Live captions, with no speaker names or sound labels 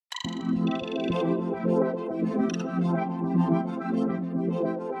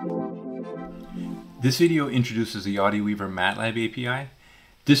This video introduces the AudioWeaver MATLAB API.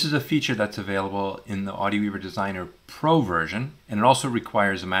 This is a feature that's available in the AudioWeaver Designer Pro version, and it also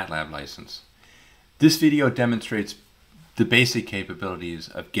requires a MATLAB license. This video demonstrates the basic capabilities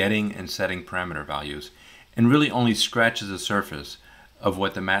of getting and setting parameter values, and really only scratches the surface of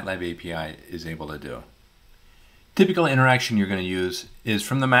what the MATLAB API is able to do. Typical interaction you're going to use is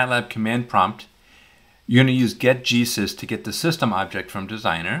from the MATLAB command prompt. You're going to use getGsys to get the system object from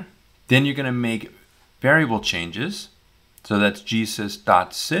Designer. Then you're going to make variable changes. So that's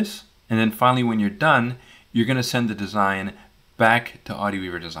gsys.sys. And then finally, when you're done, you're going to send the design back to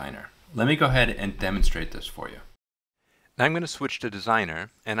AudioWeaver Designer. Let me go ahead and demonstrate this for you. Now I'm going to switch to Designer,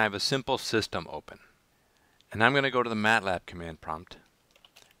 and I have a simple system open. And I'm going to go to the MATLAB command prompt.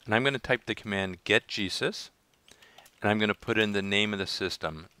 And I'm going to type the command getGsys. And I'm going to put in the name of the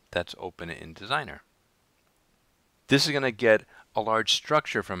system that's open in Designer. This is going to get a large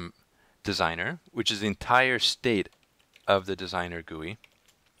structure from Designer, which is the entire state of the Designer GUI.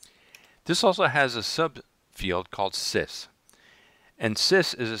 This also has a subfield called sys. And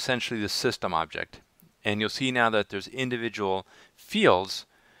sys is essentially the system object. And you'll see now that there's individual fields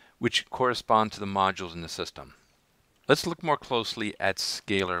which correspond to the modules in the system. Let's look more closely at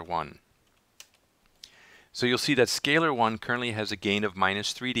scalar 1. So you'll see that scalar 1 currently has a gain of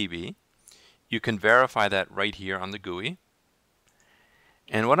 -3 dB. You can verify that right here on the GUI.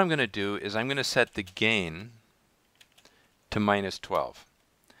 And what I'm going to do is I'm going to set the gain to -12.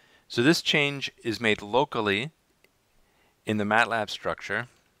 So this change is made locally in the MATLAB structure.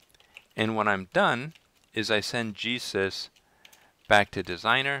 And when I'm done is I send gsys back to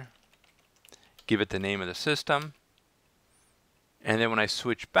Designer, give it the name of the system, and then when I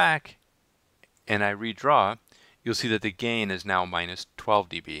switch back and I redraw, you'll see that the gain is now -12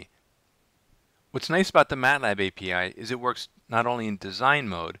 dB. What's nice about the MATLAB API is it works not only in design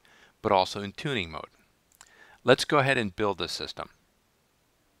mode, but also in tuning mode. Let's go ahead and build this system.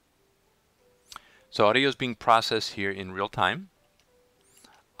 So audio is being processed here in real time.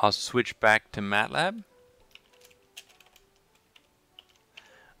 I'll switch back to MATLAB.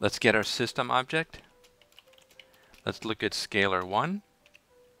 Let's get our system object. Let's look at scalar 1.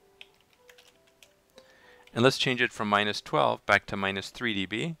 And let's change it from -12 back to -3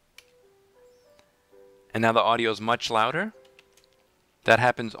 dB. And now the audio is much louder. That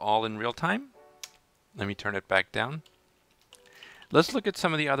happens all in real time. Let me turn it back down. Let's look at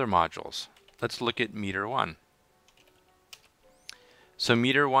some of the other modules. Let's look at meter 1. So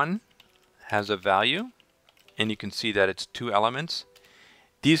meter 1 has a value, and you can see that it's 2 elements.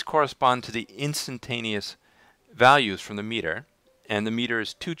 These correspond to the instantaneous values from the meter, and the meter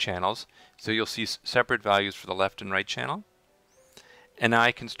is 2 channels, so you'll see separate values for the left and right channel. And now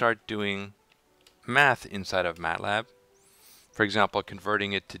I can start doing math inside of MATLAB, for example,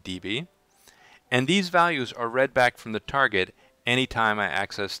 converting it to dB. And these values are read back from the target anytime I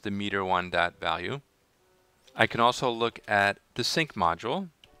access the meter1.value. I can also look at the sync module,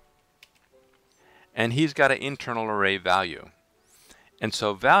 and he's got an internal array value. And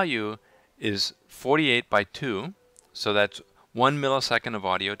so value is 48 by 2, so that's 1 millisecond of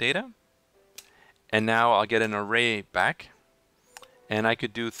audio data. And now I'll get an array back, and I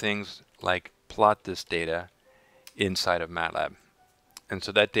could do things like plot this data inside of MATLAB. And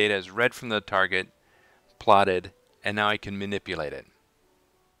so that data is read from the target, plotted, and now I can manipulate it.